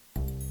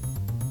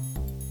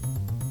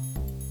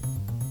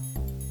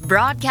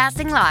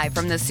Broadcasting live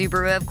from the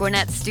Subaru of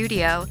Gwinnett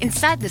studio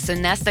inside the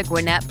Sonesta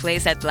Gwinnett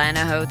Place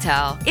Atlanta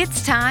Hotel.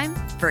 It's time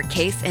for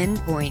Case in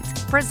Point,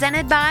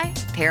 presented by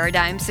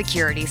Paradigm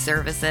Security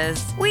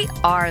Services. We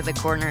are the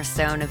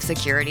cornerstone of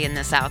security in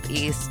the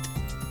Southeast.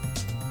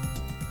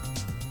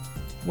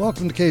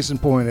 Welcome to Case in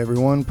Point,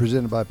 everyone,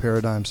 presented by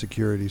Paradigm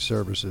Security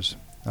Services.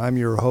 I'm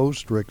your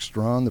host, Rick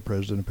Strawn, the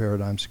president of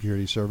Paradigm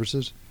Security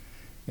Services,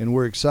 and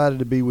we're excited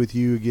to be with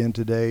you again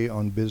today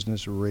on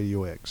Business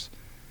Radio X.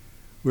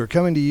 We're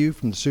coming to you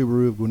from the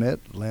Subaru of Gwinnett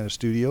Atlanta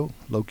studio,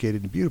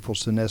 located in beautiful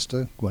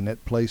Sonesta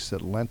Gwinnett Place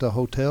Atlanta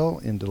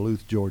Hotel in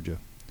Duluth, Georgia.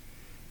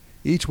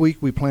 Each week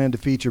we plan to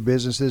feature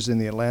businesses in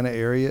the Atlanta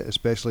area,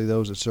 especially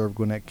those that serve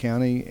Gwinnett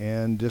County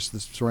and just the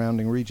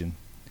surrounding region.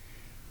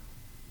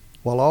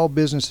 While all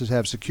businesses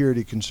have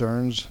security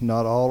concerns,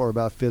 not all are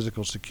about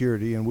physical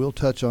security, and we'll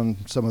touch on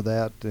some of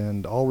that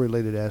and all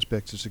related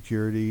aspects of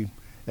security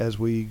as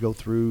we go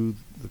through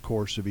the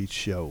course of each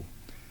show.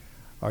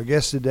 Our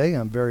guest today,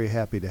 I'm very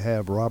happy to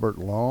have Robert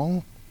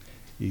Long.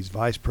 He's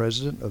Vice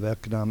President of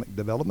Economic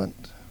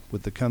Development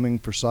with the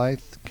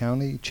Cumming-Forsyth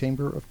County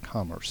Chamber of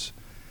Commerce.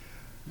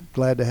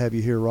 Glad to have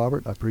you here,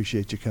 Robert. I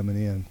appreciate you coming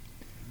in.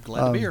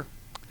 Glad to be here.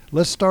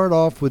 Let's start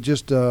off with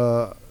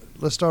a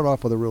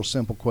real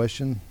simple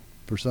question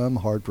for some,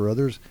 hard for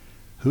others.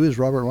 Who is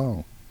Robert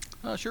Long?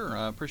 Sure.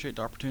 I appreciate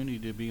the opportunity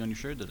to be on your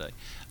show today.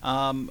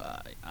 I'm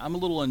a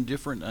little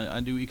indifferent. I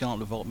do economic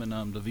development.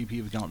 I'm the VP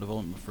of economic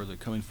development for the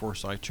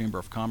Cumming-Forsyth Chamber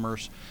of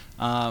Commerce.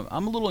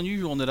 I'm a little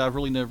unusual in that I've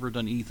really never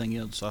done anything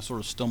else. I sort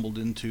of stumbled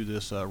into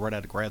this right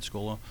out of grad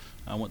school.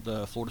 I went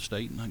to Florida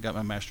State and I got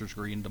my master's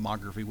degree in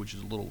demography, which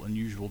is a little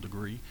unusual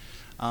degree.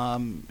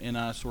 And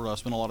I sort of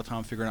spent a lot of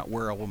time figuring out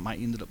where I might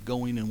ended up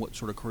going and what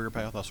sort of career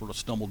path. I sort of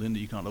stumbled into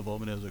economic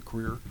development as a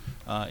career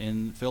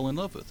and fell in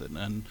love with it.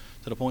 And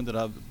to the point that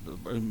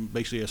I'm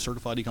basically a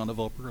certified economic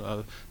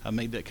developer. I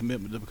made that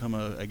commitment to become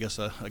get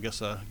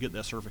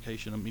that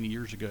certification many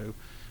years ago.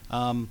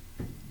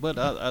 But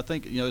I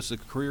think it's a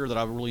career that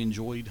I've really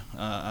enjoyed.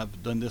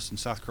 I've done this in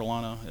South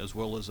Carolina as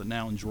well as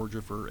now in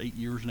Georgia for 8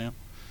 years now,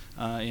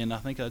 and I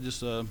think I've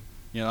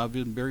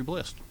been very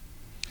blessed.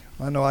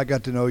 I know I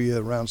got to know you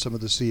around some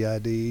of the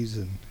CIDs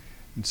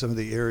and some of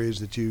the areas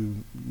that you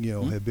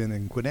have been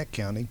in Gwinnett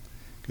County,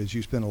 because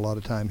you spent a lot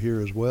of time here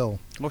as well.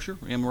 Oh, sure.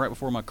 And right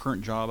before my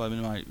current job, I'm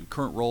in my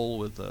current role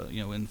with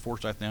in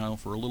Forsyth now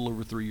for a little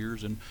over 3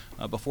 years, and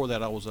before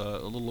that I was a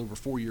little over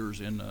 4 years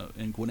in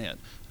Gwinnett.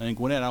 And in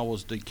Gwinnett I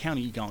was the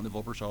county economic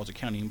developer, so I was a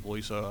county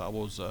employee. So I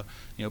was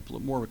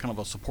more of a kind of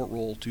a support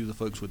role to the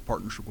folks with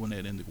Partnership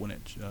Gwinnett and the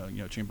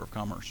Gwinnett Chamber of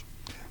Commerce.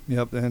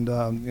 Yep,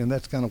 and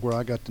that's kind of where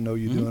I got to know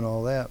you doing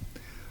all that.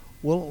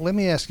 Well, let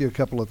me ask you a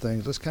couple of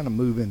things. Let's kind of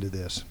move into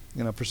this.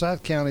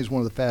 Forsyth County is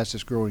one of the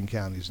fastest growing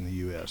counties in the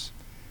U.S.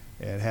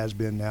 and has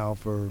been now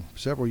for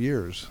several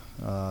years.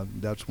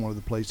 That's one of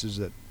the places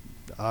that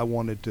I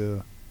wanted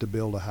to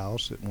build a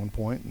house at one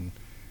point, and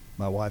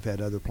my wife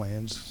had other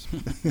plans,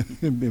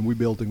 and we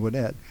built in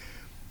Gwinnett.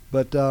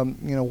 But,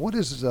 what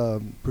is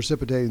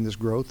precipitating this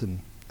growth,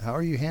 and how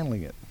are you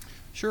handling it?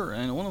 Sure,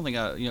 and one thing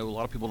a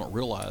lot of people don't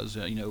realize,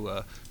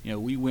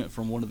 we went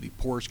from one of the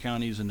poorest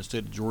counties in the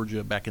state of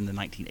Georgia back in the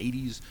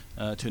 1980s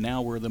to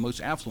now we're the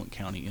most affluent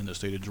county in the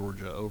state of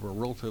Georgia over a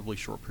relatively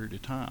short period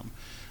of time.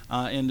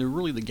 And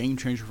the game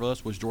changer for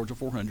us was Georgia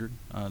 400,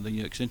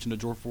 the extension of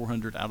Georgia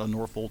 400 out of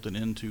North Fulton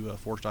into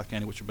Forsyth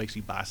County, which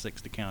basically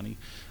bisects the county,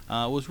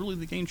 was really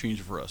the game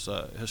changer for us.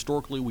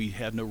 Historically, we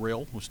had no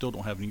rail. We still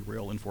don't have any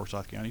rail in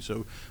Forsyth County,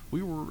 so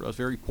we were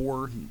very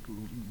poor,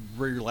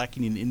 very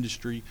lacking in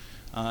industry,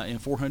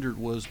 and 400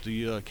 was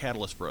the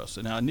catalyst for us.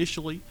 And now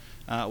initially,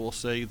 I will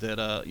say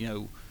that,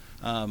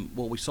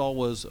 what we saw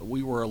was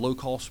we were a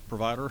low-cost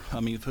provider. I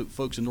mean,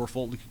 folks in North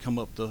Fulton could come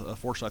up to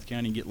Forsyth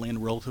County and get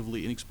land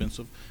relatively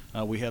inexpensive.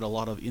 We had a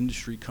lot of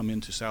industry come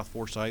into South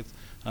Forsyth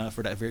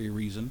for that very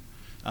reason.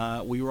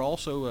 We were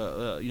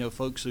also,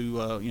 folks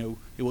who,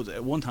 it was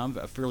at one time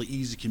a fairly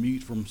easy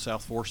commute from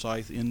South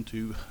Forsyth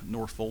into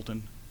North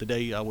Fulton.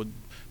 Today, I would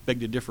beg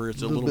to differ.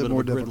 It's a little bit of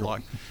a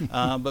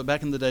gridlock. But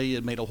back in the day,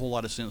 it made a whole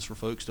lot of sense for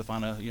folks to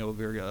find a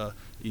very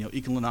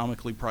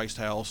economically priced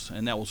house,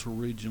 and that was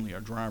originally our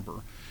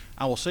driver.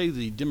 I will say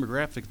the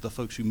demographic of the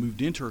folks who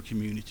moved into our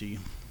community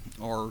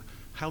are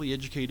highly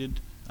educated.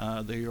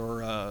 They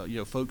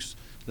are folks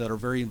that are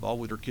very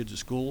involved with their kids at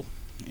school,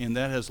 and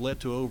that has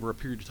led to, over a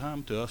period of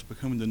time, to us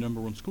becoming the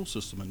 #1 school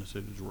system in the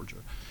state of Georgia.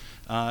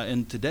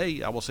 And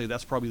today, I will say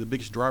that's probably the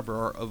biggest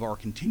driver of our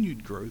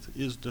continued growth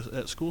is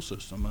that school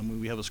system. I mean,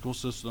 we have a school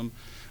system.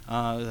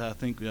 I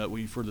think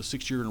for the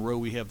 6th year in a row,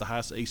 we have the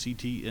highest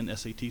ACT and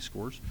SAT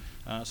scores.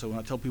 So when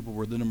I tell people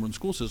we're the #1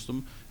 school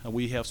system,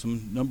 we have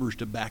some numbers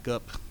to back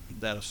up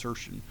that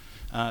assertion.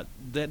 That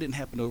didn't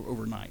happen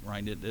overnight,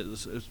 right?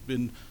 It's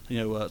been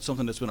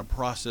something that's been a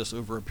process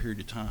over a period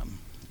of time.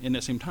 In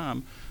that same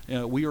time,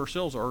 we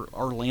ourselves,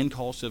 our land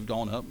costs have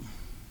gone up.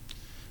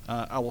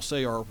 I will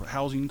say our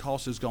housing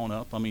cost has gone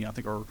up. I mean, I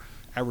think our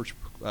average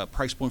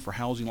price point for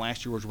housing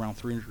last year was around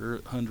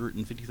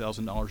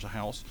 $350,000 a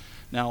house.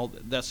 Now,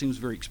 that seems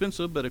very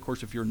expensive, but of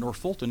course, if you're in North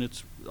Fulton,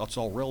 it's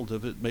all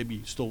relative. It may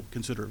be still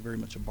considered very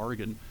much a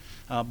bargain.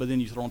 But then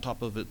you throw on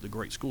top of it the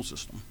great school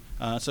system.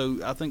 So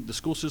I think the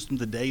school system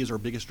today is our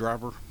biggest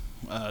driver.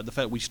 The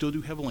fact we still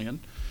do have land,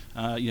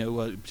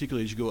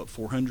 particularly as you go up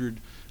 400.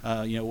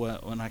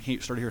 When I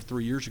started here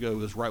 3 years ago, it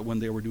was right when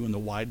they were doing the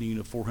widening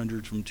of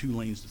 400 from 2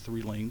 lanes to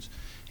 3 lanes.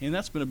 And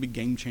that's been a big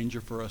game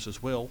changer for us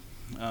as well.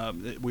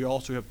 We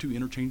also have 2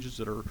 interchanges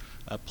that are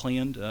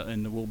planned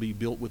and will be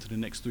built within the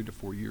next 3 to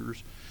 4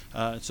 years.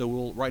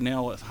 So right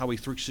now, Highway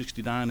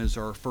 369 is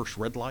our first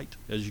red light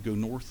as you go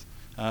north.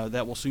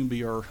 That will soon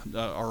be our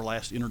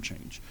last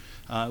interchange.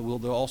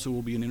 There also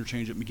will be an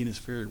interchange at McGinnis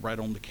Ferry right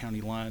on the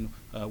county line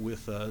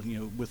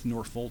with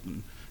North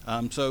Fulton.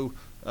 So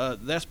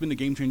that's been a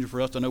game changer for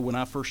us. I know when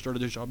I first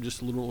started this job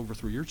just a little over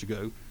 3 years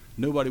ago,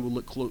 nobody would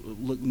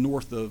look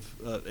north of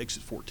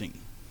exit 14.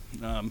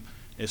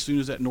 As soon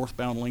as that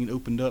northbound lane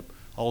opened up,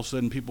 all of a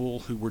sudden people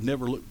who were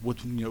never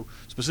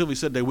specifically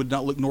said they would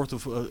not look north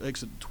of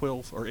exit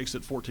 12 or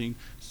exit 14,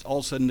 all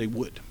of a sudden they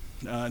would.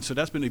 And so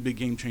that's been a big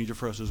game changer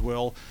for us as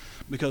well,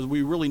 because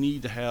we really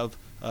need to have,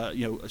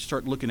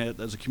 start looking at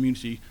as a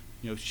community,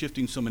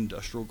 shifting some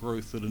industrial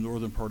growth to the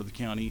northern part of the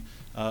county,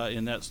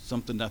 and that's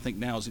something I think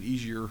now is an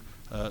easier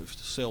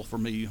sell for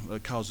me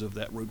because of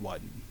that road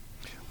widening.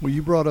 Well,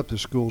 you brought up the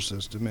school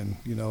system, and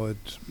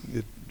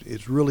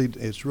it's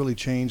really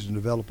changed and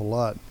developed a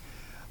lot.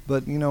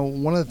 But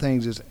one of the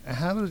things is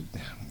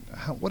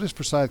what is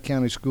Forsyth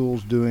County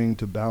Schools doing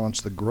to balance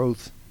the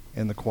growth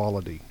and the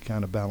quality,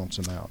 kind of balance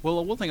them out?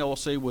 Well, one thing I will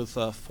say with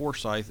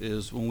Forsyth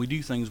is when we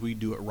do things, we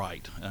do it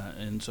right.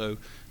 And so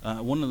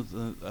one of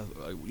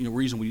the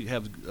reason we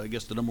have, I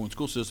guess, the number one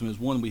school system is,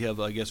 one, we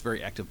have, I guess,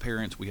 very active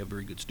parents. We have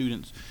very good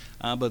students.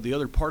 But the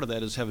other part of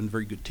that is having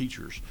very good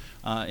teachers.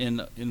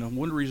 And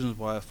one of the reasons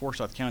why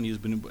Forsyth County has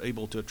been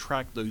able to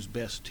attract those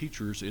best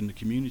teachers in the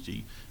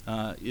community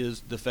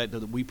is the fact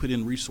that we put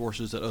in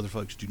resources that other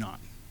folks do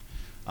not.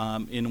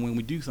 And when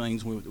we do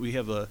things, we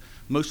have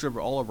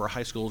all of our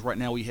high schools. Right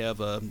now we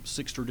have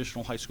 6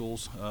 traditional high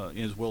schools,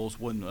 as well as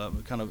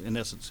one kind of, in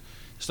essence,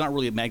 it's not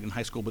really a Magnet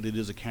high school, but it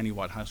is a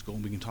countywide high school,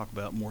 and we can talk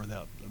about more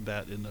about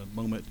that in a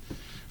moment.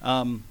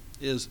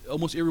 Is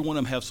almost every one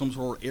of them have some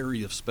sort of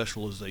area of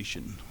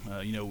specialization.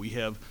 We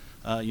have,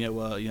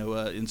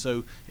 and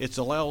so it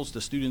allows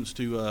the students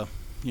to,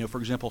 for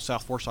example,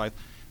 South Forsyth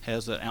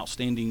has an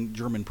outstanding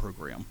German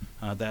program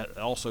that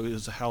also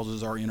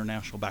houses our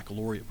international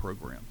baccalaureate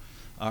program.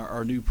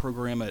 Our new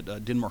program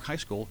at Denmark High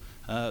School,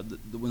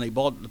 when they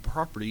bought the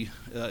property,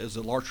 as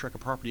a large tract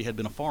of property had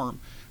been a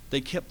farm,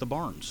 they kept the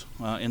barns.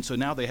 And so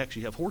now they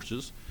actually have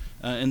horses,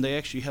 and they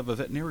actually have a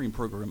veterinarian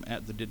program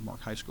at the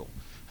Denmark High School.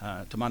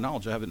 To my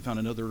knowledge, I haven't found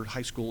another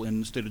high school in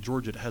the state of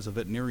Georgia that has a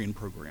veterinarian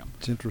program.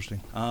 It's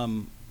interesting.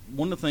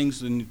 One of the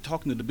things in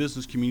talking to the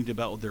business community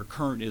about their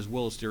current as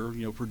well as their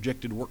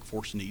projected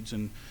workforce needs,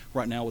 and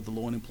right now with the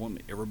low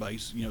unemployment,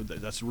 everybody's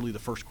that's really the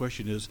first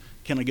question is,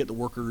 can I get the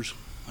workers?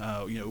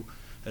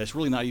 It's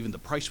really not even the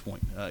price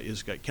point.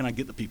 Is can I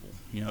get the people?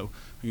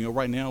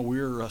 Right now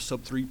we're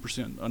sub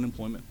 3%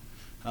 unemployment,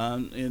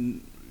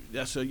 and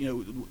that's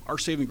our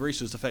saving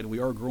grace is the fact that we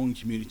are a growing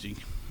community,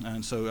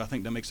 and so I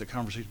think that makes the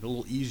conversation a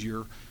little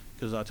easier.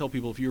 Because I tell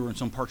people, if you're in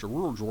some parts of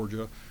rural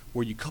Georgia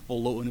where you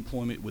couple low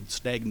unemployment with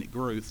stagnant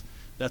growth,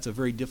 that's a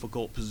very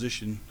difficult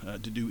position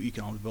to do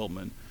economic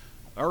development.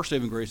 Our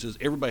saving grace is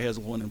everybody has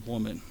low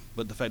unemployment,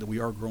 but the fact that we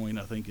are growing,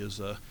 I think, is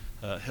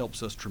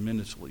helps us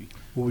tremendously.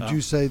 Well, would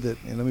you say that?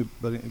 And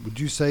would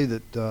you say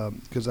that?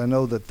 Because I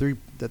know that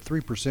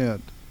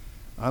 3%.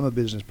 I'm a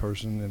business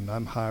person and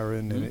I'm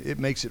hiring, mm-hmm. and it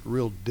makes it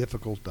real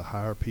difficult to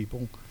hire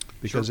people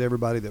because Sure.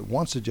 everybody that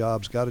wants a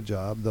job's got a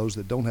job. Those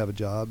that don't have a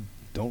job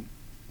don't.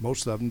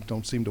 Most of them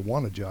don't seem to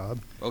want a job.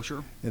 Oh,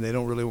 sure. And they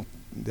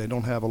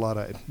don't have a lot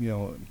of,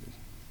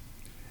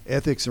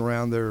 ethics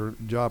around their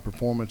job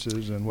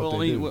performances and what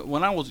they do.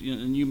 When I was,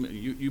 and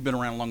you've been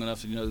around long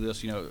enough to know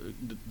this,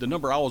 the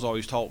number I was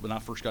always taught when I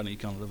first got into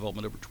economic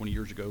development over 20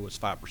 years ago was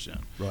 5%.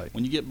 Right.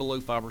 When you get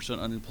below 5%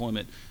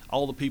 unemployment,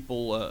 all the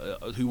people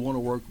who want to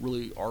work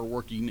really are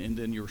working, and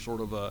then you're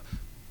sort of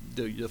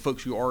the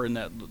folks who are in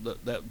that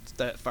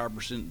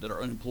 5% that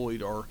are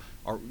unemployed are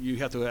you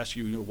have to ask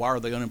why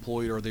are they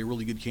unemployed? Are they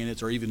really good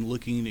candidates? Are even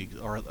looking?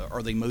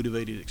 Are they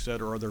motivated, et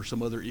cetera? Are there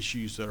some other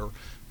issues that are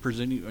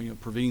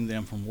preventing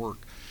them from work?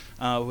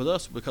 With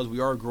us, because we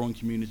are a growing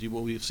community,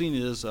 what we've seen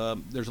is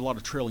there's a lot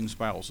of trailing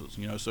spouses.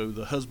 So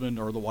the husband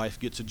or the wife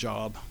gets a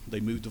job, they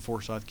move to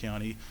Forsyth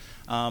County,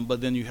 but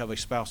then you have a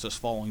spouse that's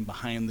following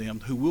behind them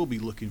who will be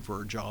looking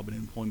for a job and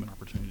employment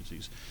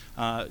opportunities.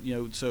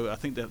 So I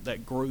think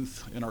that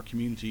growth in our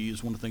community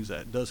is one of the things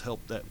that does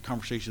help that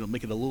conversation,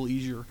 make it a little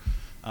easier.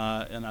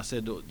 And I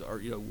said,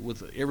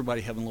 with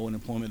everybody having low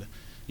unemployment,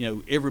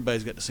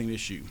 everybody's got the same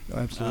issue.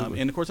 Absolutely.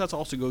 And of course, that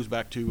also goes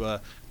back to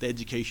the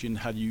education.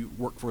 How do you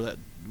work for that,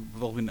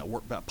 developing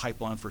that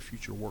pipeline for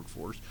future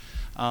workforce?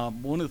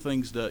 One of the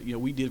things that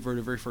we did for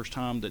the very first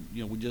time that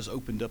we just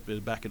opened up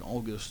back in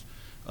August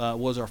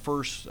was our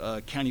first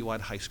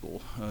countywide high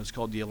school. It's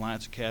called the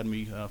Alliance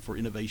Academy for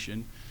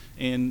Innovation.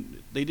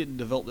 And they didn't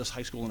develop this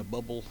high school in a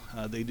bubble.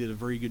 They did a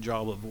very good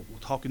job of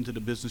talking to the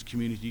business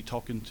community,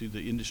 talking to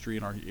the industry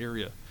in our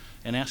area,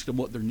 and asked them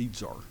what their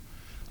needs are.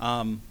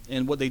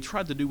 And what they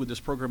tried to do with this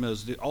program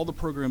is that all the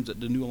programs at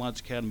the New Alliance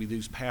Academy,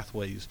 these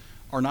pathways,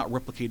 are not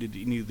replicated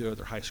in any of the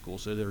other high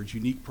schools. So they're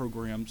unique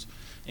programs,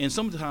 and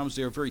sometimes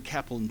they're very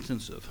capital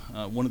intensive.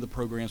 One of the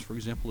programs, for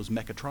example, is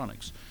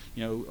mechatronics.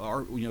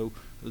 Our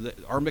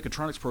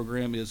mechatronics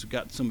program has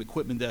got some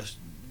equipment that's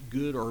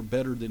good or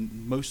better than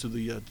most of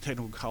the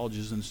technical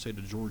colleges in the state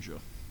of Georgia.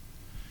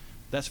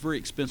 That's very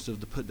expensive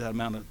to put that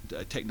amount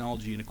of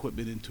technology and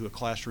equipment into a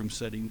classroom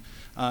setting,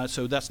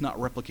 so that's not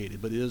replicated,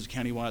 but it is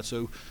countywide.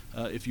 So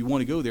if you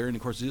want to go there, and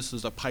of course this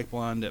is a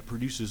pipeline that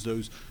produces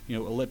those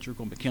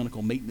electrical and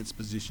mechanical maintenance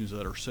positions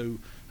that are so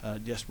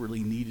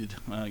desperately needed.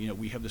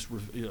 We have this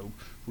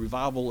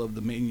revival of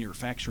the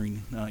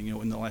manufacturing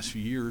in the last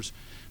few years,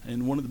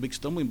 and one of the big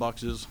stumbling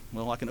blocks is,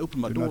 well, I can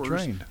open my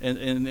doors,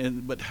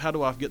 but how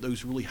do I get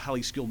those really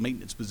highly skilled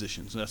maintenance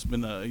positions? And that's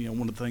been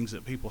one of the things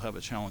that people have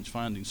a challenge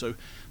finding. So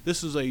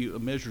this is a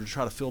measure to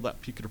try to fill that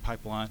particular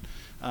pipeline.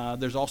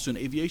 There's also an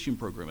aviation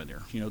program in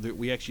there.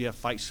 We actually have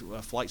flight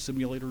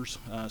simulators.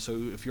 So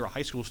if you're a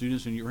high school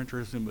student and you're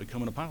interested in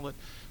becoming a pilot,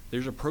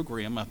 there's a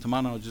program. To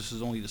my knowledge, this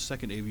is only the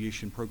second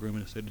aviation program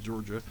in the state of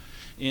Georgia,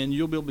 and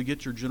you'll be able to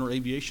get your general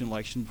aviation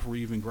license before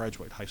you even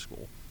graduate high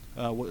school.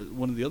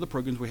 One of the other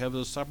programs we have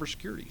is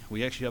cybersecurity.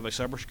 We actually have a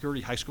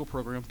cybersecurity high school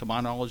program. To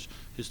my knowledge,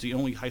 it's the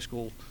only high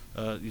school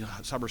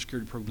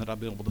cybersecurity program that I've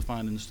been able to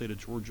find in the state of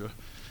Georgia.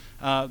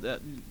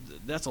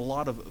 That's a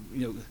lot of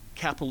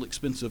capital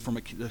expensive from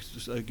a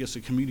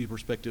community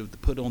perspective to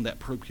put on that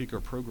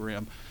particular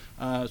program.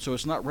 So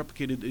it's not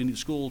replicated in the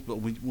schools, but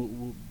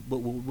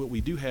what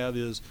we do have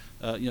is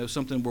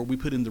something where we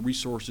put in the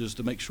resources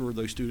to make sure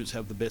those students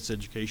have the best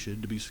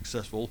education to be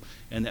successful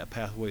in that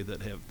pathway that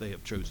they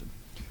have chosen.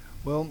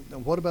 Well,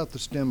 what about the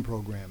STEM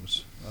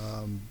programs?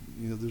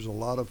 There's a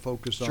lot of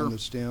focus Sure. on the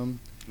STEM.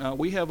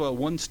 We have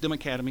one STEM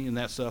academy, and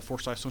that's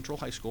Forsyth Central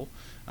High School.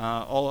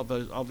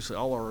 Obviously,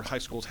 all our high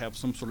schools have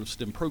some sort of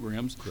STEM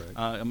programs.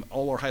 Correct.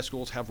 All our high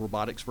schools have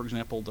robotics, for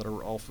example, that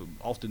are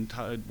often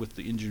tied with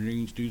the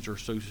engineering students or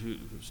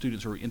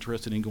students who are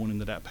interested in going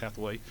into that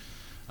pathway.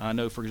 I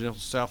know, for example,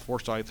 South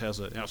Forsyth has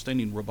an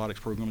outstanding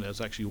robotics program that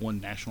has actually won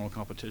national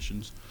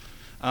competitions.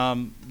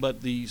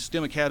 But the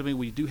STEM Academy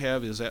we do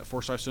have is at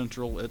Forsyth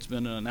Central. It's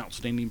been an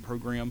outstanding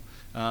program.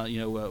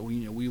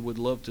 We would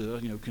love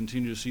to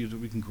continue to see if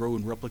we can grow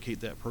and replicate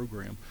that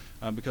program.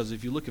 Because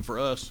if you're looking for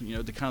us,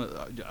 the kind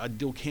of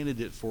ideal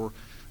candidate for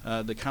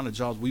the kind of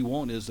jobs we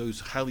want is those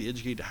highly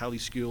educated, highly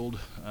skilled,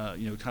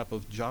 type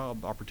of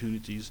job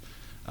opportunities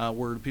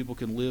where people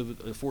can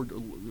afford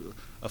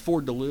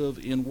to live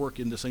and work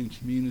in the same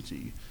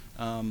community.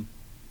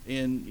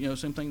 And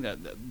same thing that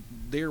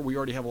there we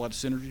already have a lot of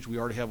synergies. We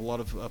already have a lot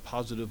of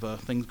positive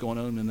things going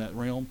on in that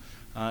realm,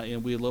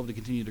 and we'd love to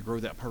continue to grow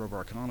that part of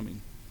our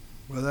economy.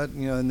 Well,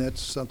 and that's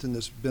something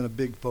that's been a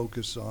big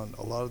focus on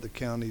a lot of the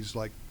counties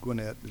like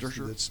Gwinnett.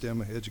 Sure. That's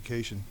STEM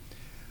education.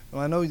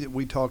 Well, I know that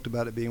we talked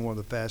about it being one of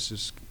the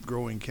fastest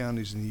growing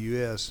counties in the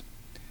U.S.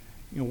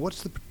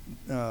 What's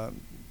the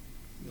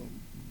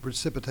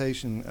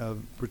precipitation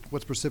of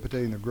what's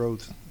precipitating the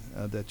growth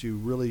that you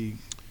really?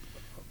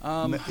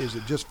 Is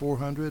it just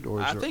 400, or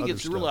is I there think other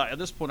it's stuff? really, at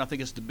this point, I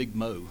think it's the big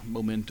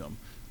momentum.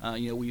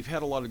 We've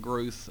had a lot of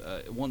growth.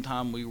 At one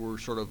time, we were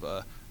sort of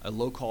a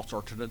low-cost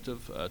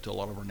alternative to a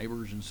lot of our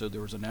neighbors, and so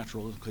there was a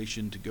natural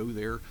inclination to go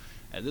there.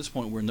 At this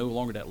point, we're no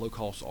longer that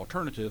low-cost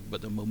alternative,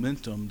 but the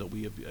momentum that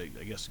we have,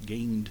 I guess,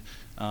 gained,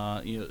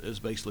 is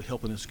basically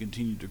helping us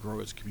continue to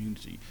grow as a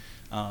community.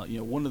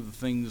 One of the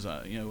things,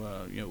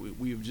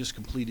 we have just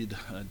completed.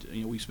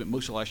 We spent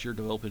most of last year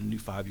developing a new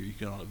 5-year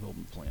economic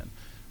development plan.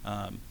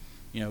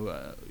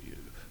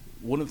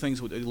 One of the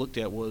things that they looked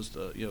at was,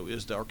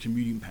 is our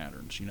commuting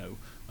patterns.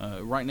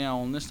 Right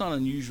now, and it's not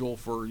unusual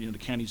for the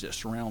counties that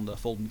surround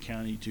Fulton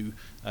County to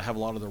have a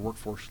lot of their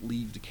workforce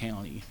leave the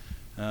county.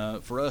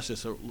 For us,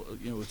 it's a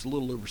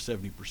little over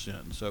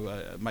 70%.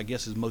 So my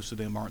guess is most of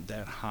them aren't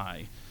that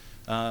high.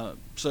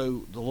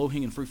 So the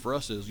low-hanging fruit for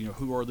us is,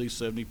 who are these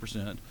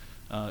 70%?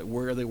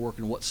 Where are they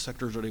working? What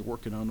sectors are they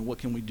working on? And what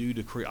can we do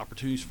to create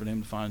opportunities for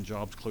them to find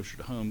jobs closer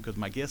to home? Because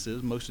my guess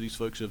is most of these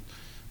folks have.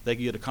 They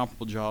can get a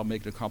comparable job,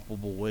 make a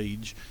comparable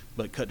wage,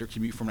 but cut their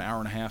commute from an hour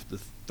and a half to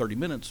 30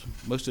 minutes.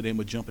 Most of them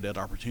would jump at that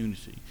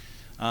opportunity.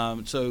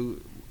 So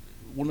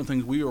one of the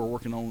things we are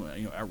working on,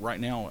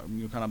 right now,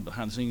 kind of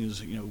behind the scenes,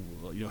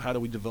 is, how do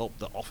we develop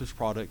the office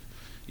product,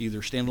 either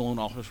standalone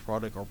office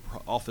product or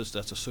office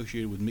that's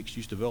associated with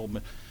mixed-use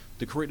development,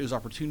 to create those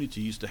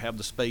opportunities to have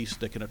the space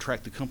that can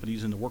attract the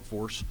companies and the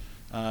workforce,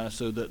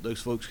 so that those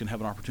folks can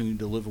have an opportunity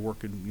to live and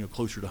work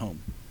closer to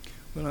home.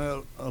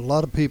 Well, a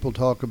lot of people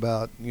talk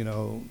about,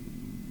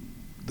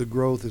 the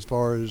growth as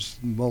far as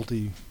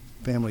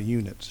multi-family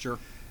units. Sure.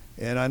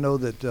 And I know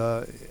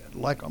that,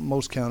 like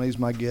most counties,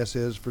 my guess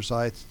is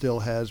Forsyth still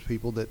has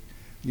people that,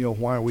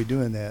 why are we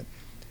doing that?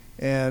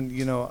 And,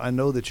 I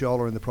know that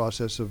y'all are in the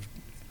process of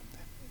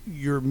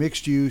your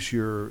mixed use,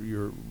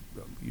 your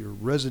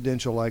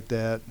residential like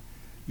that,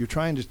 you're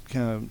trying to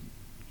kind of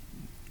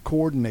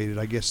coordinate it,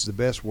 I guess is the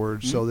best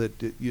word, so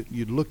that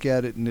you look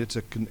at it and it's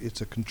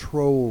a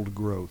controlled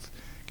growth.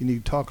 Can you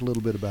talk a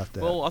little bit about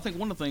that? Well, I think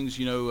one of the things,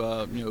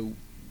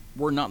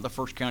 we're not the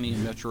first county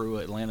in Metro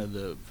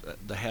Atlanta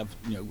to have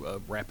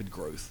rapid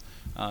growth.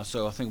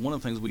 So I think one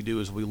of the things we do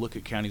is we look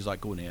at counties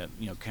like Gwinnett,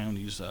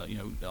 counties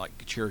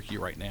like Cherokee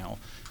right now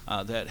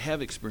that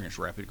have experienced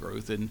rapid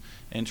growth,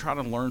 and try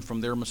to learn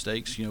from their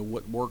mistakes.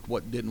 What worked,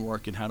 what didn't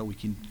work, and how do we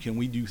can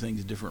we do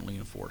things differently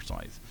in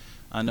Forsyth.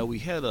 I know we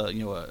had a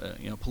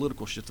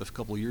political shift a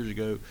couple of years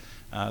ago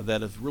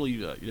that have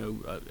really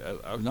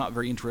are not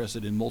very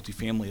interested in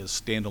multifamily as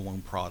a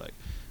standalone product.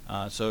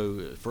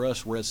 So for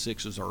us, Res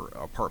 6 is our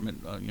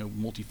apartment,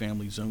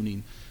 multifamily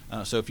zoning.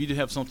 So if you do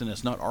have something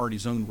that's not already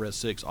zoned Res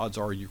 6, odds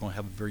are you're going to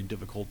have a very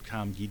difficult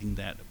time getting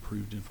that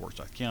approved in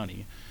Forsyth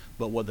County.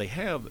 But what they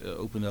have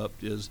opened up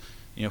is,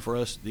 for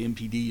us, the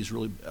MPD is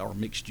really our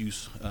mixed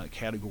use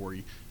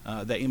category.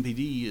 That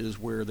MPD is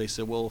where they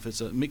said, well, if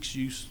it's a mixed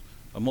use,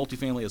 a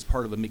multifamily as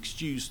part of a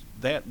mixed use,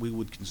 that we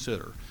would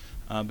consider.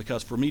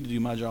 Because for me to do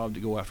my job, to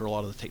go after a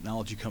lot of the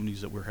technology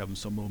companies that we're having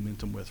some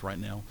momentum with right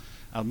now,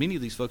 many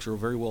of these folks are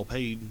very well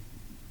paid.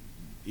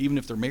 Even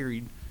if they're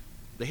married,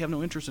 they have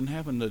no interest in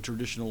having the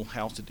traditional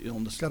house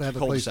on the gotta have a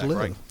place to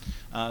live.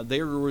 Right?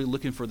 They're really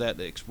looking for that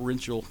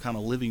experiential kind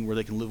of living where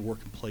they can live, work,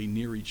 and play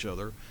near each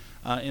other.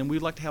 And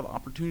we'd like to have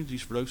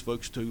opportunities for those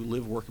folks to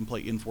live, work, and play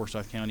in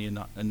Forsyth County and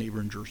not a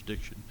neighboring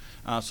jurisdiction.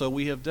 So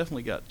we have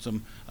definitely got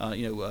some,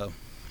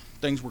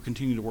 things we're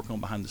continuing to work on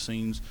behind the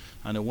scenes.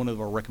 I know one of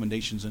our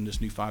recommendations in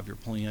this new 5-year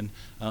plan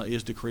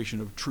is the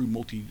creation of true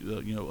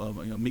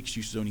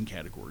mixed-use zoning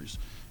categories,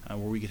 where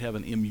we could have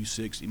an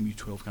MU6,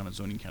 MU12 kind of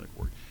zoning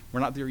category. We're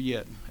not there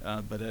yet,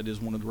 but that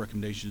is one of the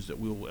recommendations that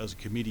we'll, as a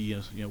committee,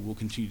 we'll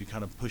continue to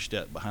kind of push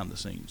that behind the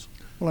scenes.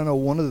 Well, I know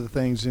one of the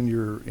things in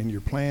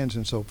your plans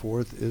and so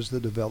forth is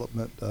the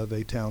development of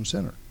a town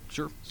center.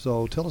 Sure.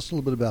 So tell us a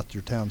little bit about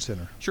your town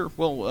center. Sure.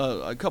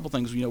 Well, a couple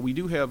things. We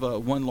do have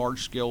one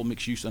large-scale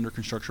mixed use under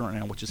construction right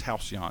now, which is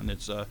Halcyon.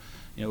 It's a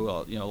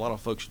lot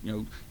of folks,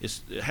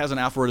 it has an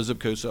Alpharetta zip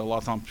code, so a lot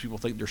of times people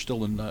think they're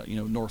still in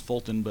North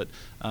Fulton, but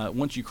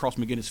once you cross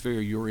McGinnis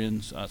Ferry, you're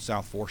in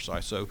South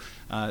Forsyth. So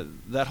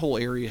that whole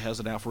area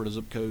has an Alpharetta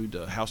zip code.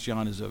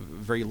 Halcyon is a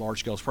very large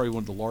scale. It's probably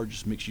one of the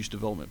largest mixed use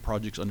development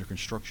projects under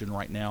construction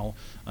right now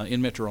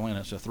in Metro Atlanta.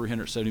 It's a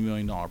 $370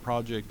 million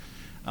project.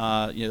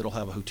 It'll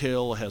have a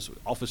hotel, it has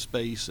office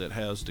space, it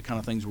has the kind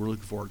of things we're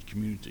looking for in the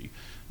community.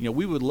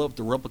 We would love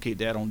to replicate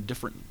that on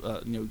different,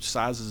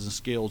 sizes and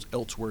scales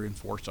elsewhere in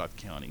Forsyth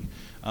County.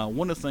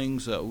 One of the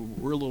things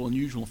we're a little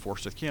unusual in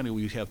Forsyth County,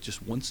 we have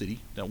just one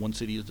city. That one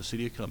city is the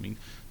city of Cumming.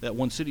 That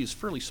one city is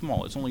fairly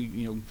small. It's only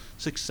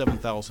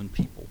 6,000-7,000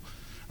 people.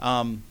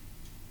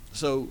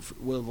 So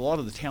with a lot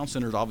of the town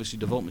centers, obviously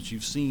developments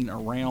you've seen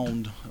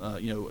around,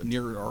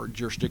 near our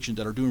jurisdiction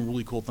that are doing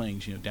really cool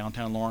things,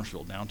 downtown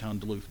Lawrenceville, downtown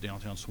Duluth,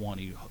 downtown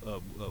Suwanee,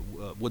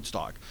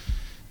 Woodstock.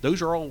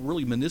 Those are all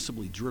really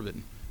municipally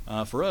driven.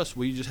 For us,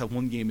 we just have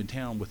one game in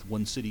town with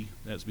one city,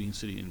 that's being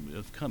city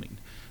of Cumming.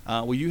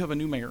 We do have a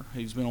new mayor.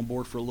 He's been on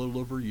board for a little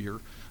over a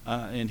year,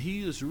 and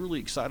he is really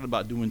excited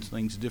about doing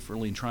things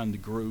differently and trying to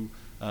grow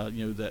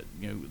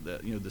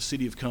the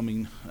city of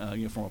Cumming,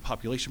 from a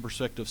population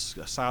perspective,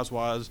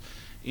 size-wise,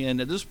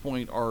 and at this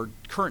point, our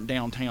current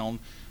downtown,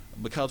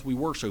 because we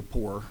were so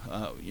poor,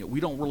 we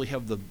don't really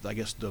have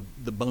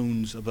the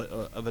bones of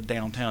a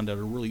downtown that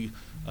are really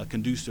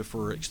conducive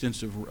for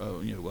extensive,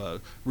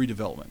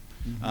 redevelopment.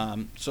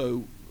 Mm-hmm.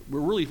 So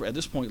we're really at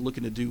this point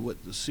looking to do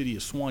what the city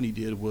of Suwanee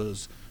did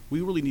was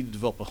we really need to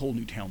develop a whole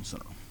new town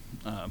center.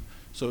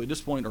 So at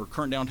this point, our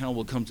current downtown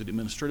will come to the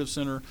administrative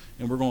center,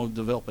 and we're going to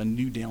develop a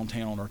new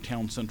downtown or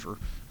town center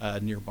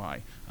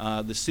nearby.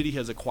 The city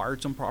has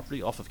acquired some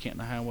property off of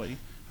Canton Highway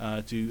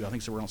I think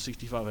it's around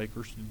 65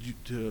 acres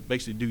to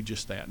basically do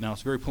just that. Now,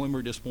 it's very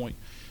preliminary at this point,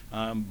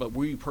 but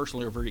we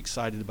personally are very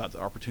excited about the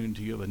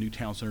opportunity of a new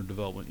town center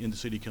development in the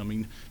city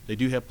coming. They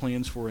do have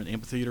plans for an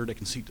amphitheater that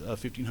can seat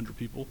 1,500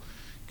 people.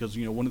 Because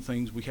one of the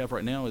things we have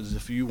right now is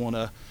if you want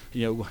to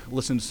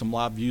listen to some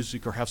live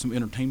music or have some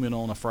entertainment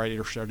on a Friday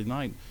or Saturday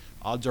night,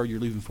 odds are you're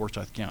leaving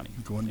Forsyth County.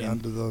 Going down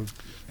to the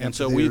and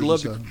so we'd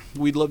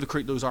love to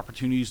create those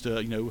opportunities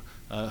to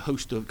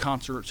host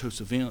concerts,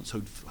 host events,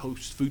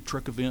 host food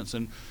truck events,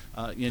 and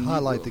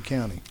highlight the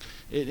county.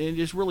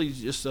 It's really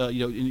just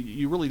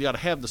you really got to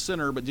have the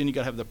center, but then you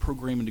got to have the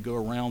programming to go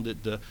around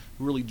it to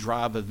really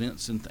drive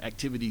events and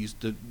activities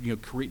to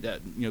create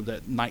that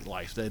that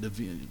nightlife, that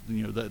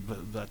event, that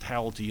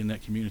vitality in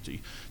that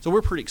community. So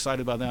we're pretty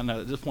excited about that.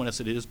 Now at this point, I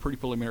said it is pretty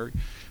preliminary.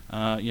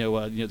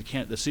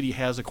 The city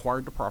has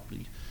acquired the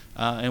property.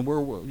 And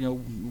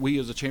we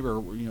as a chamber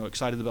are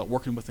excited about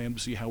working with them to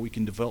see how we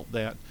can develop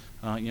that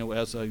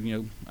as a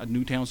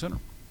new town center.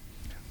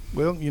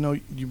 Well, you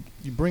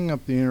bring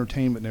up the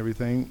entertainment and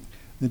everything.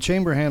 The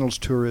chamber handles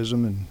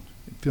tourism and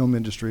film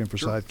industry in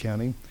Forsyth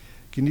County.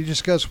 Can you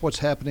discuss what's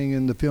happening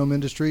in the film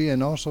industry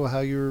and also how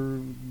you're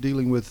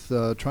dealing with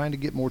trying to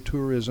get more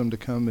tourism to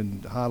come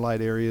and highlight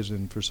areas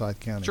in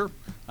Forsyth County? Sure.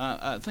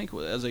 I think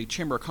as a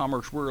Chamber of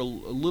Commerce, we're a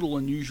little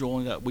unusual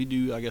in that we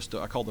do, I guess,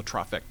 I call the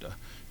trifecta.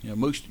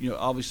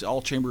 Obviously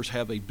all chambers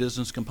have a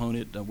business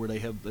component where they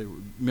have their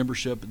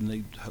membership and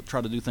they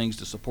try to do things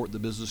to support the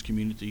business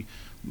community.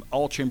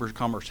 All chambers of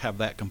commerce have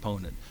that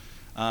component.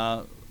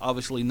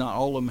 Obviously, not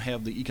all of them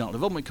have the economic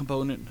development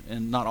component,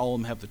 and not all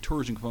of them have the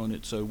tourism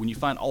component. So when you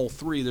find all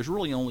three, there's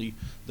really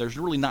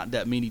not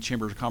that many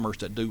chambers of commerce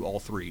that do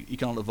all three: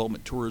 economic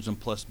development, tourism,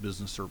 plus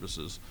business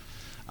services.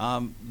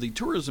 The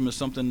tourism is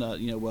something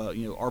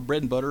our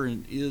bread and butter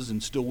is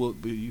and still will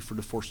be for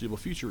the foreseeable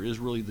future is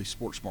really the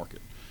sports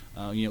market.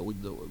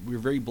 We're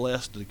very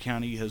blessed. The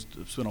county has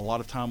spent a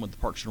lot of time with the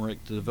Parks and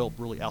Rec to develop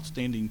really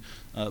outstanding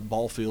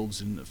ball fields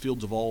and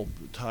fields of all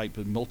type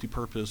and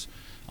multi-purpose.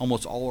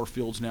 Almost all our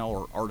fields now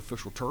are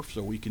artificial turf,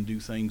 so we can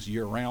do things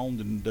year-round,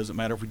 and it doesn't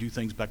matter if we do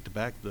things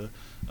back-to-back. The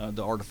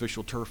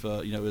artificial turf,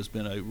 has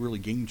been a really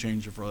game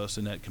changer for us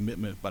in that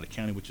commitment by the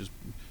county, which is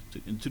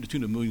to the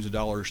tune of millions of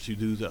dollars to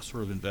do that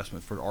sort of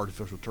investment for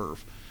artificial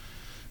turf.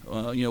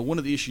 One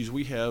of the issues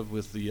we have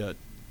with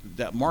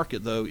that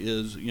market, though,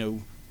 is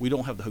we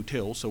don't have the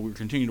hotels, so we're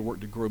continuing to work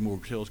to grow more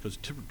hotels because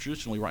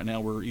traditionally right now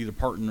we're either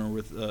partnering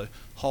with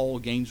Hall,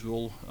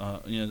 Gainesville,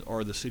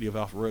 or the city of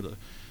Alpharetta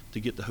to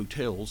get the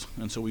hotels,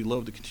 and so we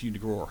love to continue to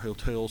grow our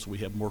hotels so we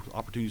have more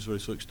opportunities for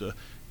those folks to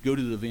go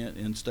to the event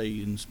and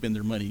stay and spend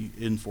their money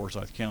in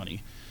Forsyth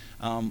County.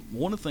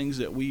 One of the things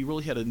that we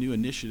really had a new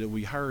initiative,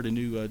 we hired a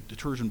new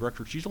tourism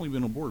director. She's only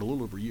been on board a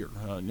little over a year,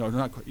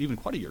 not even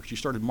quite a year. She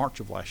started March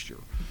of last year,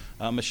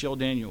 Michelle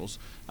Daniels.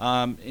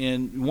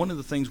 And one of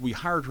the things we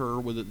hired her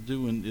with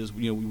doing is,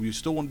 we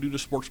still want to do the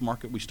sports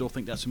market. We still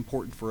think that's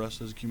important for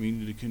us as a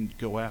community to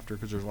go after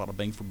because there's a lot of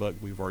bang for buck.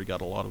 We've already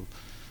got a lot of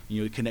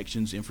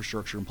connections,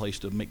 infrastructure in place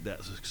to make that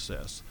a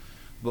success.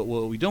 But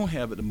what we don't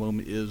have at the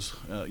moment is,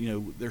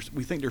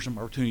 we think there's some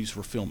opportunities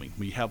for filming.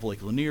 We have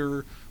Lake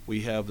Lanier.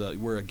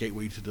 We're a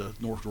gateway to the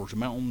North Georgia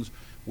Mountains.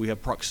 We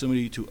have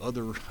proximity to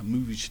other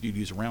movie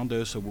studios around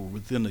us, so we're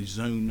within a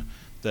zone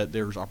that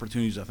there's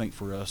opportunities, I think,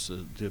 for us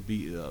to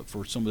be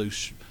for some of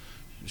those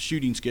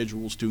shooting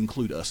schedules to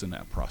include us in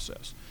that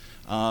process.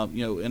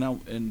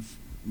 And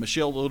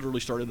Michelle literally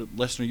started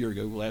less than a year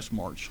ago, last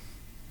March,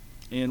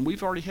 and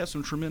we've already had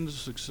some tremendous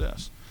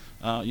success.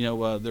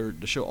 The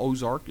show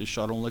Ozark is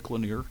shot on Lake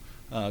Lanier.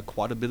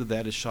 Quite a bit of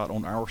that is shot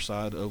on our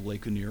side of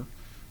Lake Lanier.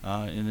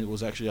 And it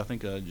was actually, I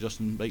think,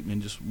 Justin Bateman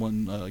just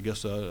won,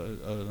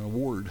 an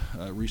award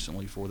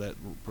recently for that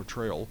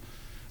portrayal.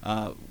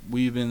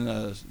 We've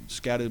been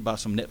scouted by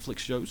some Netflix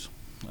shows.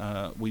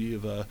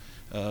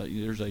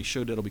 There's a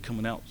show that'll be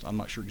coming out, I'm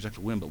not sure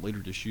exactly when, but later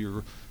this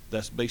year,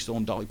 that's based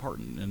on Dolly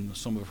Parton and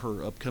some of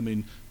her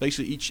upcoming.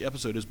 Basically, each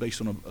episode is based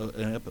on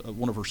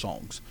one of her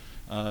songs.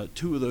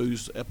 Two of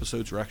those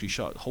episodes are actually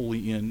shot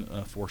wholly in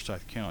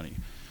Forsyth County.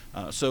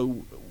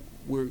 So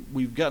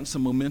we've gotten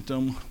some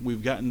momentum.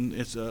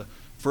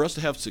 For us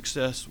to have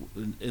success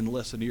in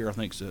less than a year, I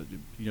think,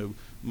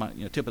 my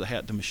tip of the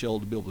hat to Michelle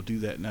to be able to do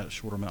that in that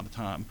short amount of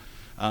time.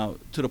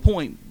 To the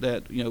point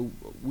that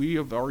we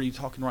are already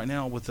talking right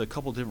now with a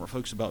couple of different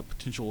folks about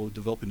potential of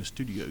developing the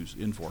studios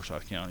in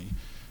Forsyth County.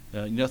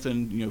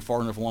 Nothing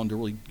far enough along to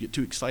really get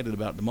too excited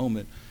about at the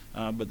moment.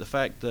 But the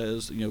fact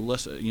is, a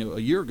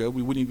year ago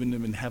we wouldn't even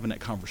have been having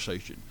that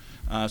conversation.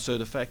 So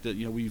the fact that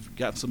we've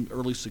got some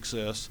early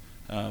success,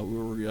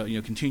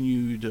 we're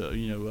continued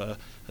to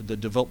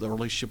develop the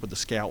relationship with the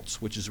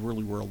scouts, which is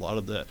really where a lot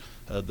of the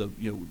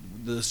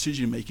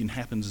decision making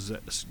happens is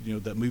at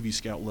that movie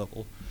scout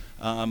level.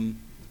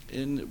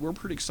 And we're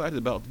pretty excited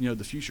about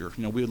the future.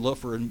 We'd love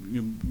for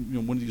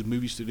one of these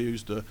movie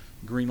studios to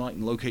greenlight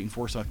and locate in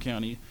Forsyth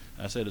County.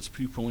 I said it's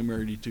too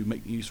preliminary to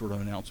make any sort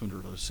of announcement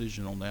or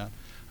decision on that.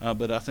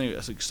 But I think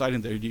it's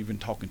exciting that they're even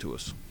talking to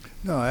us.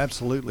 No,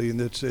 absolutely, and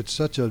it's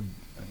such a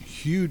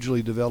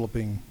hugely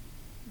developing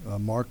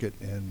market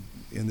and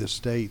in this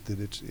state that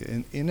it's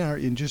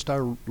in just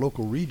our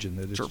local region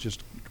that it's Sure.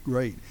 just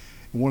great.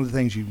 And one of the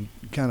things you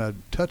kind of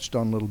touched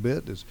on a little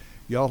bit is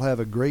y'all have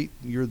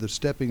you're the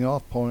stepping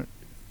off point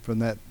from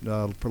that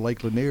for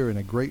Lake Lanier and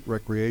a great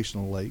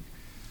recreational lake.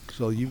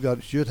 So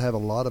should have a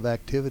lot of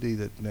activity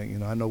that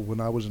I know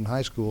when I was in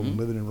high school and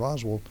living in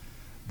Roswell,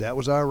 that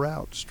was our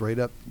route straight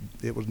up.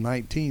 It was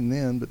 19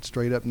 then, but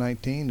straight up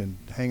 19 and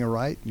hang a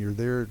right and you're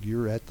there.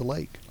 You're at the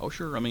lake. Oh,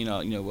 sure. I mean,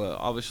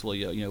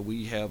 obviously,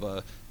 we have,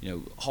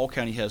 Hall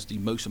County has the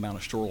most amount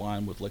of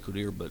shoreline with Lake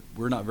Lanier, but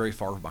we're not very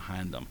far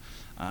behind them.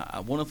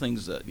 One of the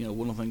things this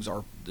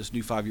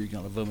new 5-year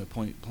economic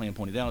development plan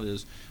pointed out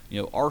is,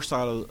 our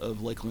side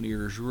of Lake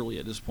Lanier is really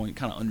at this point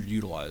kind of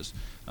underutilized.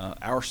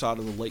 Our side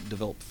of the lake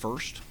developed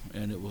first,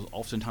 and it was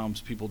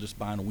oftentimes people just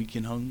buying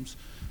weekend homes.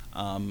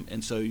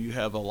 And so you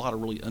have a lot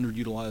of really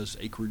underutilized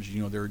acreage.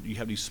 You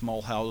have these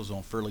small houses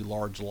on fairly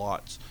large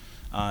lots.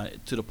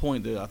 To the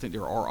point that I think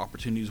there are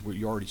opportunities where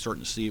you're already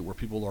starting to see it, where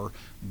people are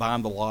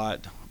buying the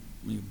lot,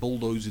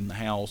 bulldozing the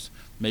house,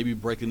 maybe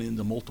breaking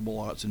into multiple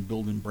lots and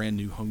building brand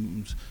new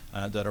homes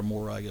that are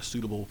more, I guess,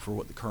 suitable for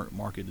what the current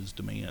market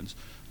demands.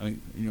 I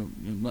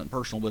mean, nothing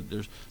personal, but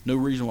there's no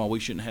reason why we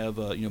shouldn't have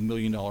 $1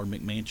 million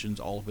McMansions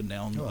all up and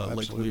down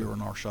Lake Lear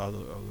on our side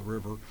of the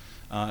river.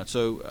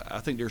 So I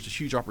think there's a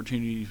huge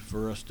opportunity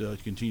for us to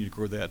continue to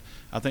grow that.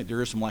 I think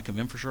there is some lack of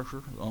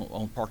infrastructure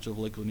on parts of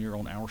Lake Lanier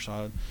on our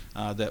side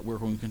that we're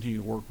going to continue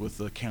to work with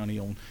the county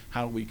on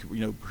how do we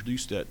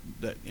produce that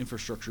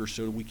infrastructure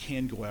so that we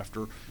can go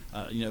after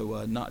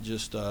not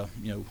just the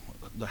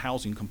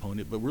housing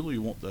component, but really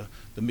we want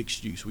the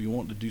mixed use. We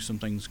want to do some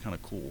things kind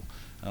of cool.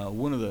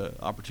 One of the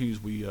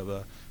opportunities we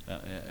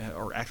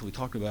are actually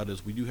talking about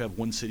is we do have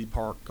one city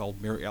park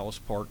called Mary Alice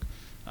Park.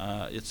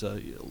 It's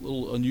a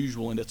little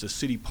unusual, and it's a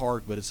city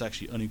park, but it's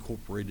actually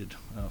unincorporated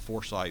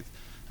Forsyth.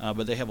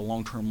 But they have a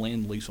long-term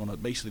land lease on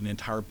it, basically an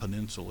entire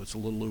peninsula. It's a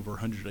little over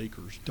 100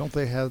 acres. Don't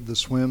they have the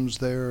swims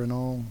there and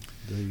all?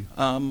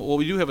 Well,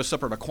 we do have a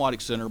separate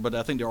aquatic center, but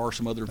I think there are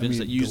some other events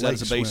that use that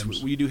as a base.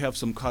 We do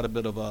have quite a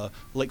bit of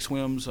lake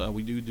swims.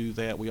 We do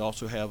that. We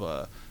also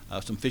have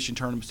some fishing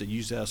tournaments that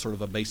use that as sort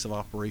of a base of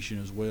operation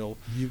as well.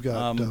 You've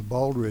got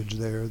Baldridge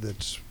there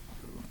that's...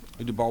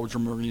 We do Baldridge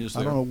Marina is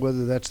there. I don't know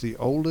whether that's the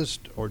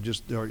oldest or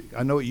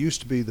I know it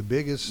used to be the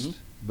biggest,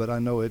 but I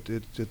know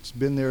it's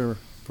been there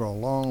for a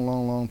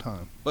long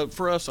time. But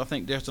for us, I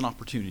think there's an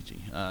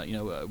opportunity.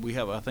 We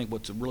have, I think,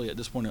 what's really at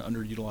this point an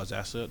underutilized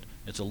asset.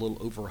 It's a little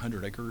over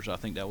 100 acres. I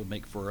think that would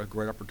make for a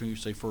great opportunity,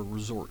 say, for a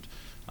resort.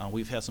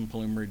 We've had some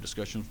preliminary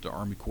discussions with the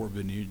Army Corps of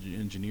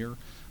Engineer,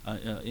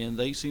 and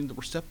they seem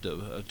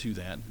receptive to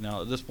that.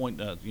 Now, at this point,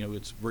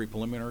 it's very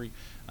preliminary,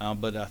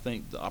 but I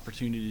think the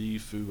opportunity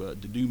to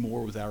do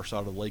more with our side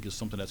of the lake is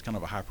something that's kind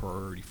of a high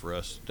priority for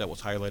us. That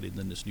was highlighted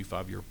in this new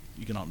 5-year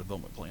economic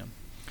development plan.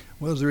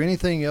 Well, is there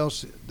anything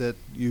else that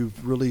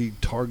you've really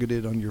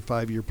targeted on your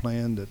 5-year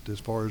plan that as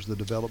far as the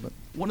development?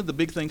 One of the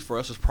big things for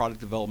us is product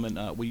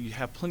development. We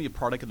have plenty of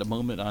product at the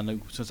moment. I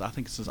know since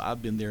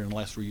I've been there in the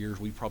last 3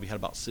 years, we've probably had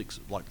about 6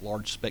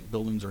 large spec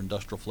buildings or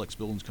industrial flex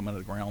buildings come out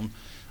of the ground.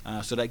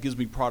 So that gives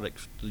me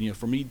product.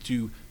 For me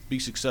to be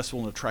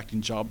successful in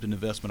attracting jobs and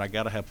investment, I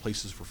got to have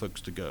places for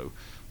folks to go.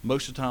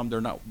 Most of the time,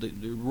 they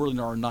really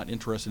are not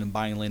interested in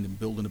buying land and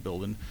building a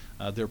building.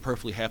 They're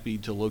perfectly happy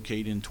to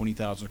locate in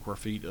 20,000 square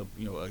feet of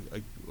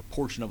a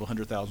portion of a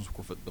 100,000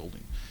 square foot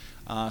building.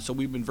 So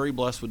we've been very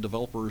blessed with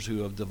developers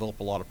who have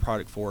developed a lot of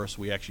product for us.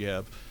 We actually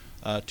have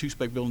 2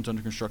 spec buildings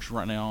under construction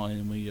right now,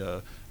 and we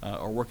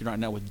are working right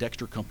now with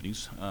Dexter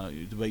Companies.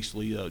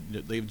 Basically,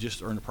 they've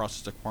just are in the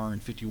process of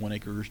acquiring 51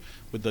 acres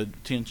with the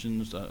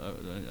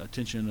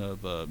intention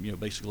of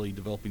basically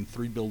developing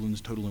 3 buildings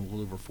totaling a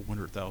little over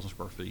 400,000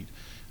 square feet.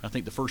 I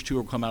think the first 2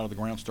 will come out of the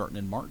ground starting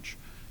in March.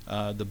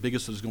 The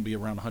biggest is going to be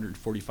around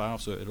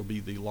 145, so it'll be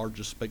the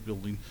largest spec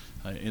building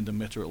in the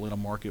Metro Atlanta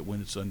market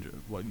while it's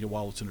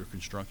under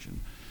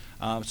construction.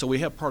 So we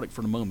have product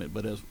for the moment,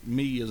 but as an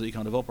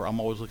econ developer, I'm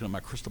always looking at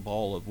my crystal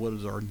ball of what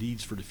is our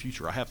needs for the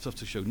future. I have stuff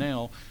to show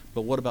now,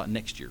 but what about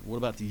next year? What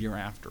about the year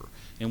after?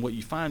 And what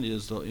you find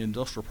is the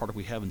industrial product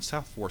we have in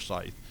South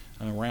Forsyth,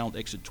 around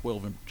Exit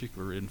 12 in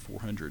particular, in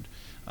 400,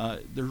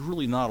 there's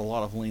really not a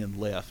lot of land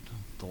left.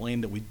 The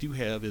land that we do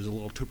have is a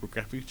little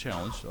topographic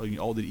challenge.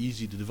 All the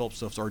easy to develop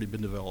stuff's already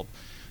been developed.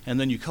 And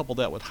then you couple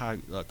that with high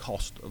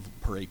cost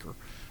per acre.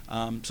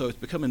 So it's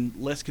becoming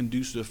less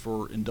conducive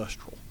for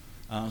industrial.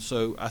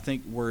 So I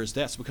think whereas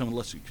that's becoming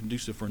less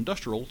conducive for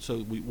industrial, so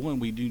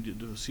we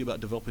do see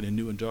about developing a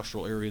new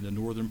industrial area in the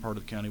northern part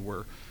of the county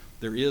where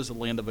there is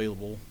land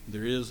available,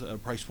 there is a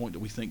price point that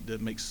we think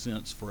that makes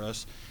sense for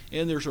us,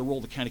 and there's a role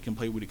the county can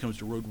play when it comes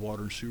to road,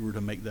 water, and sewer to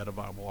make that a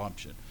viable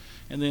option.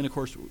 And then, of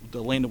course,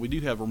 the land that we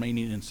do have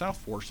remaining in South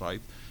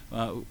Forsyth,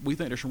 we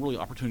think there's some really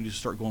opportunities to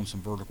start going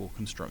some vertical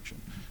construction.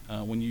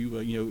 When you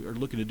are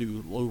looking to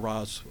do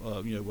low-rise,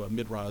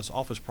 mid-rise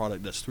office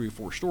product that's 3 or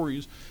 4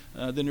 stories,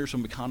 then there's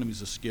some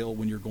economies of scale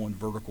when you're going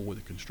vertical with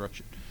the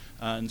construction.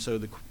 And so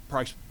the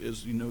price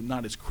is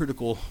not as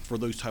critical for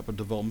those type of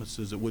developments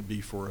as it would be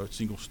for a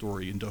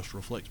single-story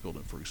industrial flex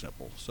building, for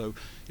example. So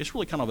it's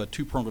really kind of a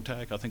 2-pronged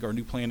attack. I think our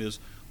new plan is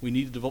we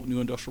need to develop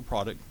new industrial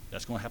product.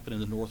 That's going to happen in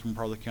the northern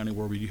part of the county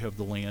where we do have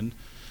the land.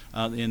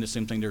 And the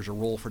same thing, there's a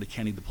role for the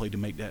county to play to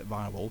make that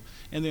viable.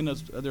 And then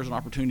there's an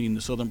opportunity in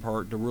the southern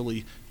part to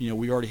really,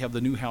 we already have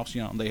the new house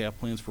out, and they have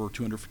plans for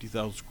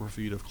 250,000 square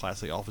feet of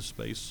Class A office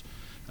space.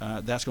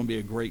 That's going to be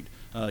a great,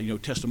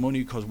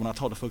 testimony, because when I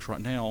talk to folks right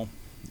now,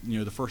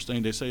 the first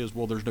thing they say is,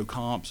 well, there's no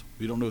comps.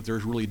 We don't know if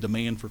there's really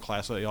demand for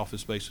Class A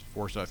office space in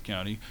Forsyth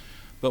County.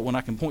 But when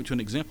I can point to an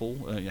example,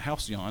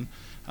 Halcyon,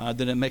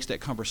 then it makes that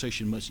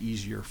conversation much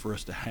easier for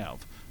us to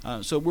have.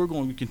 So we're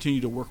going to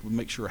continue to work to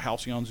make sure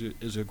Halcyon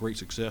is a great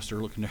success. They're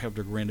looking to have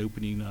their grand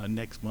opening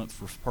next month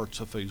for parts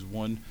of Phase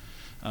 1.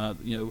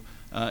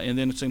 And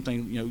then the same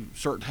thing,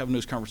 start having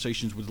those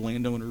conversations with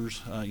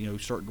landowners,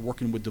 start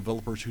working with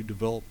developers who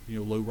develop,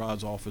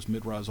 low-rise office,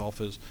 mid-rise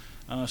office,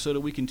 so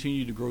that we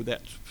continue to grow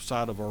that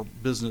side of our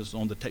business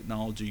on the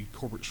technology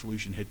corporate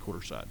solution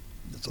headquarters side.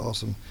 That's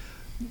awesome.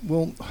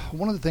 Well,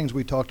 one of the things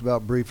we talked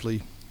about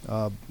briefly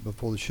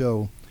before the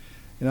show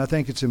and I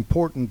think it's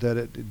important that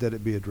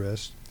it be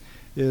addressed,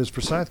 is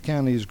Forsyth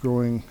County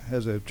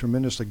has a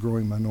tremendously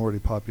growing minority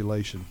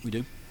population. We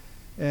do.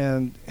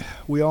 And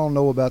we all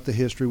know about the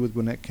history with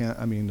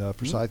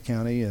Forsyth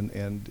County,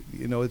 and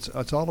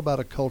it's all about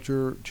a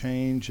culture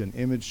change and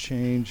image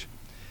change.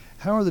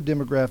 How are the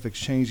demographics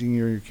changing in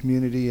your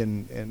community,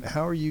 and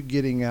how are you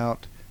getting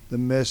out the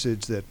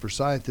message that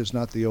Forsyth is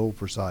not the old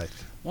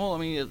Forsyth? Well, I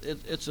mean,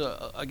 it's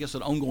I guess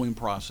an ongoing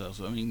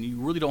process. I mean, you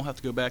really don't have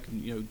to go back,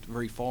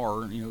 very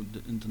far,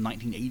 into the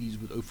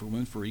 1980s with Oprah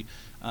Winfrey,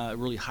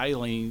 really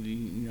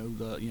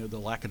highlighting, the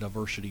lack of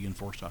diversity in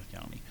Forsyth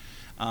County.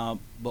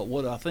 But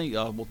what I think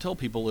will tell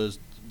people is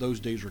those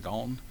days are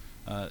gone.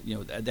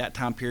 At that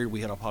time period,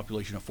 we had a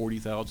population of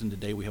 40,000.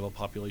 Today, we have a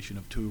population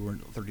of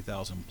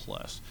 230,000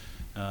 plus.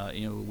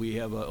 We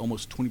have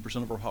almost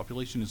 20% of our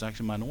population is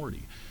actually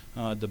minority.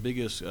 The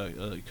biggest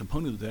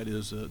component of that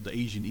is the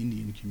Asian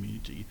Indian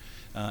community.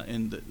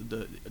 And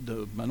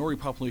the minority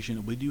population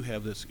that we do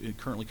have that's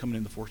currently coming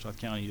into Forsyth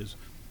County is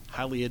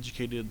highly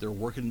educated. They're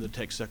working in the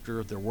tech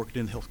sector. They're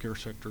working in the healthcare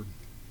sector.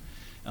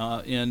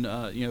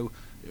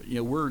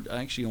 We're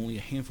actually only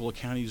a handful of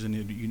counties in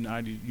the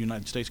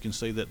United States can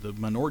say that the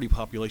minority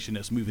population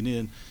that's moving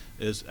in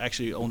is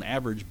actually, on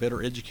average,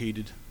 better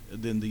educated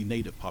than the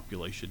native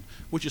population,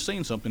 which is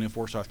saying something in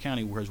Forsyth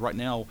County, whereas right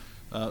now,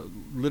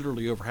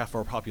 literally over half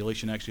our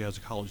population actually has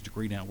a college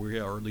degree now. We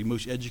are the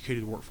most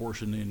educated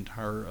workforce in the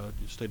entire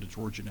state of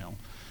Georgia now.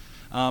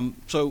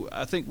 So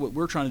I think what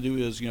we're trying to do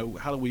is,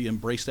 how do we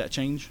embrace that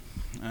change?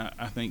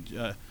 I think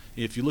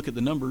if you look at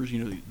the numbers,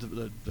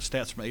 the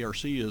stats from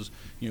ARC is,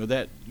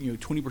 that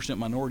 20%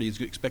 minority is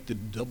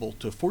expected to double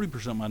to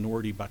 40%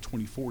 minority by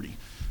 2040.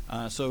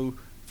 So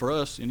for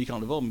us in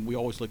economic development, we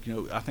always look,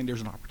 I think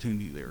there's an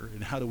opportunity there.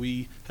 And how do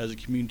we, as a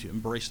community,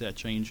 embrace that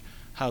change?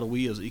 How do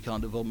we, as an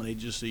economic development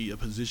agency,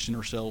 position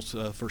ourselves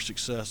for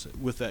success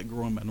with that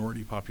growing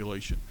minority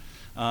population?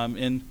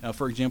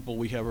 For example,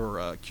 we have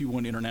our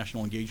Q1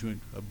 International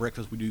Engagement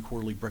breakfast. We do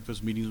quarterly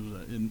breakfast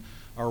meetings, and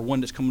our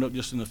one that's coming up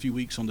just in a few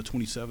weeks on the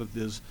 27th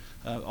is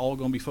all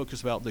going to be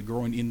focused about the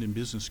growing Indian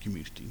business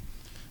community.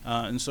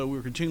 And so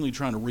we're continually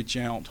trying to reach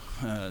out,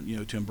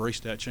 to embrace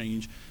that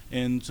change.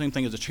 And same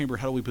thing as a chamber,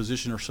 how do we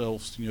position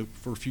ourselves,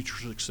 for future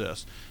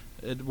success?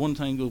 One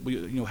thing will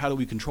be, how do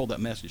we control that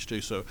message too?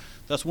 So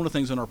that's one of the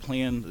things in our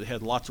plan that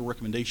had lots of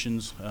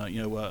recommendations,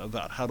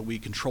 about how do we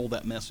control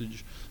that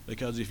message.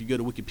 Because if you go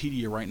to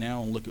Wikipedia right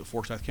now and look at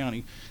Forsyth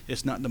County,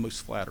 it's not the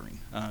most flattering.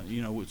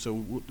 So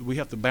we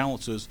have to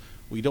balance this.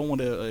 We don't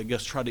want to,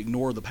 try to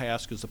ignore the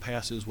past, because the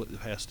past is what the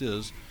past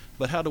is.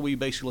 But how do we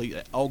basically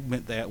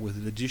augment that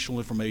with additional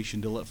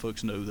information to let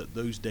folks know that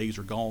those days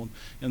are gone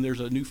and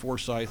there's a new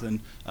Forsyth,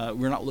 and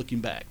we're not looking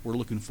back, we're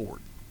looking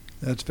forward.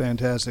 That's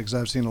fantastic, because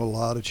I've seen a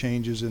lot of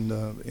changes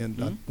I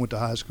went to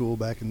high school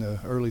back in the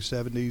early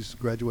 70s,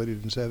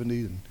 graduated in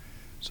 70s, and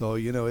so,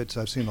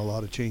 I've seen a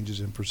lot of changes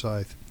in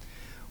Forsyth.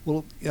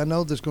 Well, I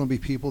know there's going to be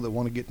people that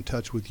want to get in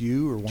touch with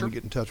you or want to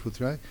get in touch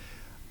with, right?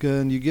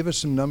 Can you give us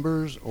some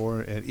numbers or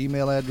an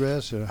email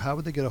address, or how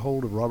would they get a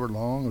hold of Robert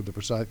Long or the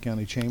Forsyth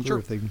County Chamber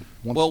if they want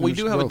to? Well, we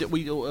do have a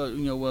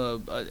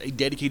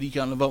dedicated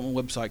economic development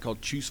website called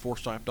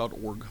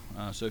ChooseForsyth.org.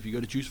 So if you go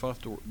to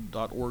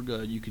ChooseForsyth.org,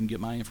 you can get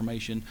my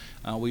information.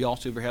 We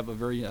also have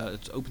a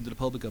it's open to the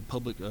public, a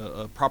public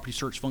property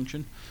search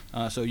function.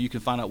 So you can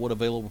find out what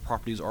available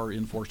properties are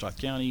in Forsyth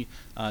County.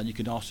 You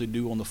can also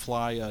do on the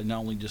fly, not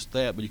only just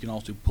that, but you can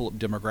also pull up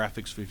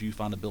demographics if you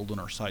find a building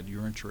on our site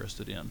you're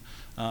interested in.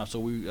 So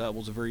we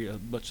was a very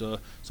much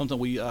something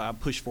we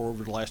pushed for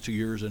over the last 2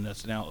 years, and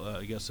that's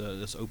now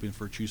that's open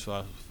for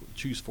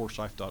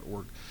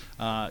ChooseForsyth.org.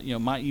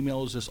 My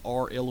email is just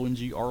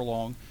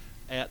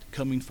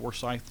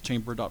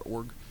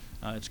rlongrlong@ComingForsythChamber.org.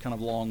 It's kind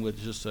of long,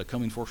 with just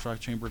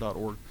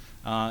ComingForsythChamber.org.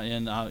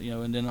 And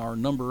then our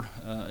number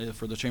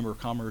for the Chamber of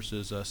Commerce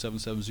is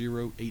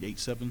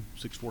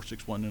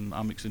 770-887-6461, and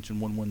I'm extension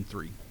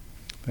 113.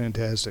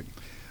 Fantastic.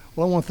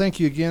 Well, I want to thank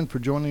you again for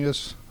joining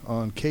us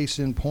on Case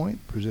in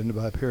Point, presented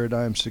by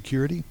Paradigm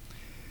Security.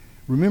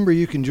 Remember,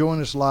 you can join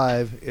us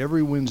live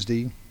every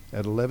Wednesday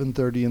at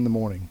 11:30 in the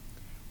morning,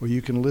 or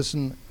you can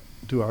listen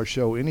to our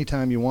show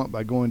anytime you want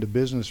by going to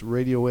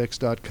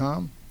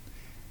businessradiox.com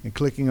and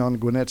clicking on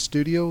Gwinnett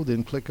Studio,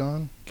 then click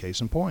on Case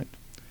in Point.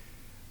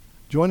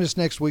 Join us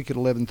next week at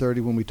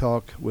 11:30 when we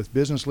talk with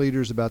business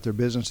leaders about their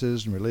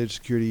businesses and related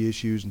security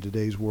issues in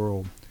today's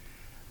world.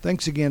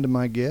 Thanks again to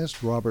my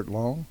guest, Robert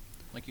Long.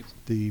 Thank you.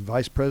 The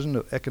Vice President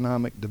of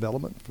Economic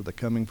Development for the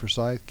Cumming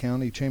Forsyth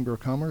County Chamber of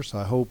Commerce.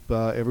 I hope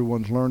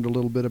everyone's learned a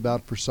little bit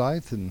about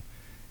Forsyth and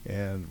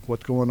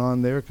what's going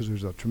on there, because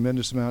there's a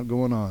tremendous amount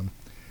going on.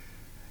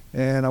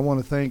 And I want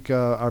to thank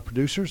our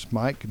producers,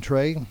 Mike and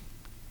Trey.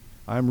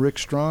 I'm Rick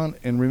Strawn,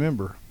 and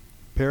remember,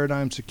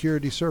 Paradigm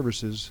Security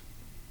Services,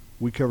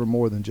 we cover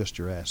more than just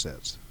your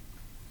assets.